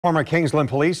Former Kingsland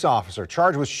police officer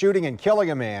charged with shooting and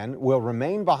killing a man will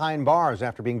remain behind bars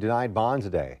after being denied bond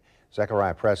today.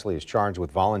 Zechariah Presley is charged with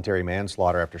voluntary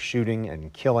manslaughter after shooting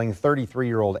and killing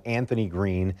 33-year-old Anthony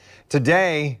Green.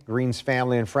 Today, Green's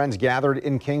family and friends gathered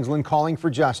in Kingsland calling for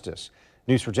justice.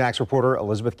 News4JAX reporter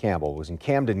Elizabeth Campbell was in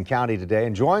Camden County today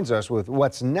and joins us with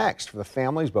what's next for the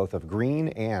families both of Green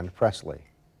and Presley.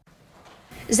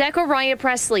 Zechariah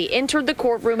Presley entered the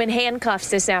courtroom in handcuffs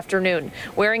this afternoon,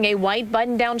 wearing a white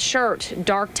button-down shirt,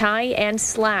 dark tie, and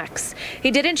slacks.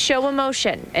 He didn't show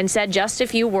emotion and said just a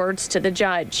few words to the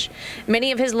judge.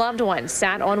 Many of his loved ones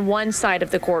sat on one side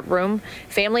of the courtroom.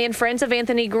 Family and friends of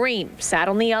Anthony Green sat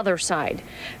on the other side.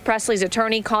 Presley's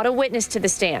attorney called a witness to the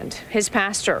stand, his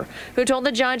pastor, who told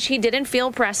the judge he didn't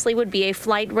feel Presley would be a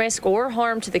flight risk or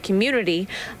harm to the community,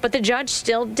 but the judge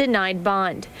still denied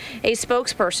bond. A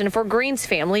spokesperson for Green's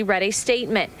family read a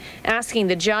statement asking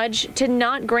the judge to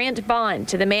not grant bond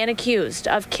to the man accused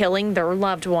of killing their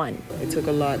loved one. It took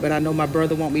a lot, but I know my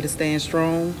brother want me to stand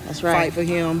strong. That's right. Fight for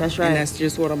him. That's right. And that's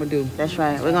just what I'm going to do. That's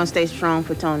right. We're going to stay strong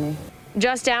for Tony.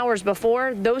 Just hours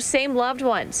before, those same loved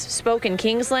ones spoke in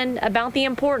Kingsland about the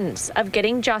importance of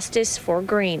getting justice for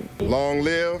Green. Long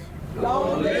live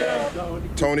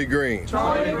Tony Green.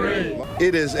 Tony Green.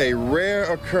 It is a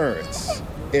rare occurrence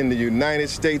in the United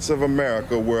States of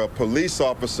America where a police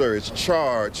officer is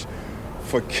charged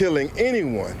for killing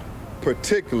anyone,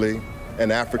 particularly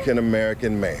an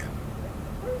African-American man.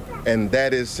 And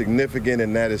that is significant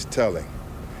and that is telling.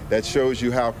 That shows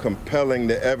you how compelling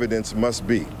the evidence must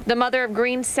be. The mother of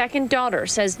Green's second daughter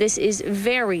says this is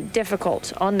very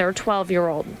difficult on their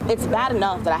 12-year-old. It's bad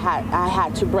enough that I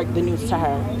had to break the news to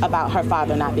her about her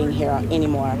father not being here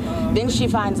anymore. Then she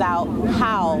finds out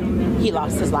how he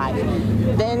lost his life.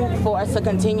 Then for us to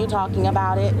continue talking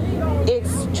about it,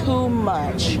 it's too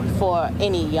much for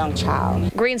any young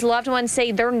child. Green's loved ones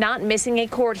say they're not missing a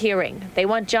court hearing. They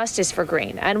want justice for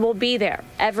Green and will be there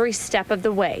every step of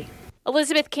the way.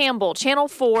 Elizabeth Campbell, Channel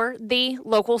 4, the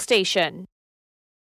local station.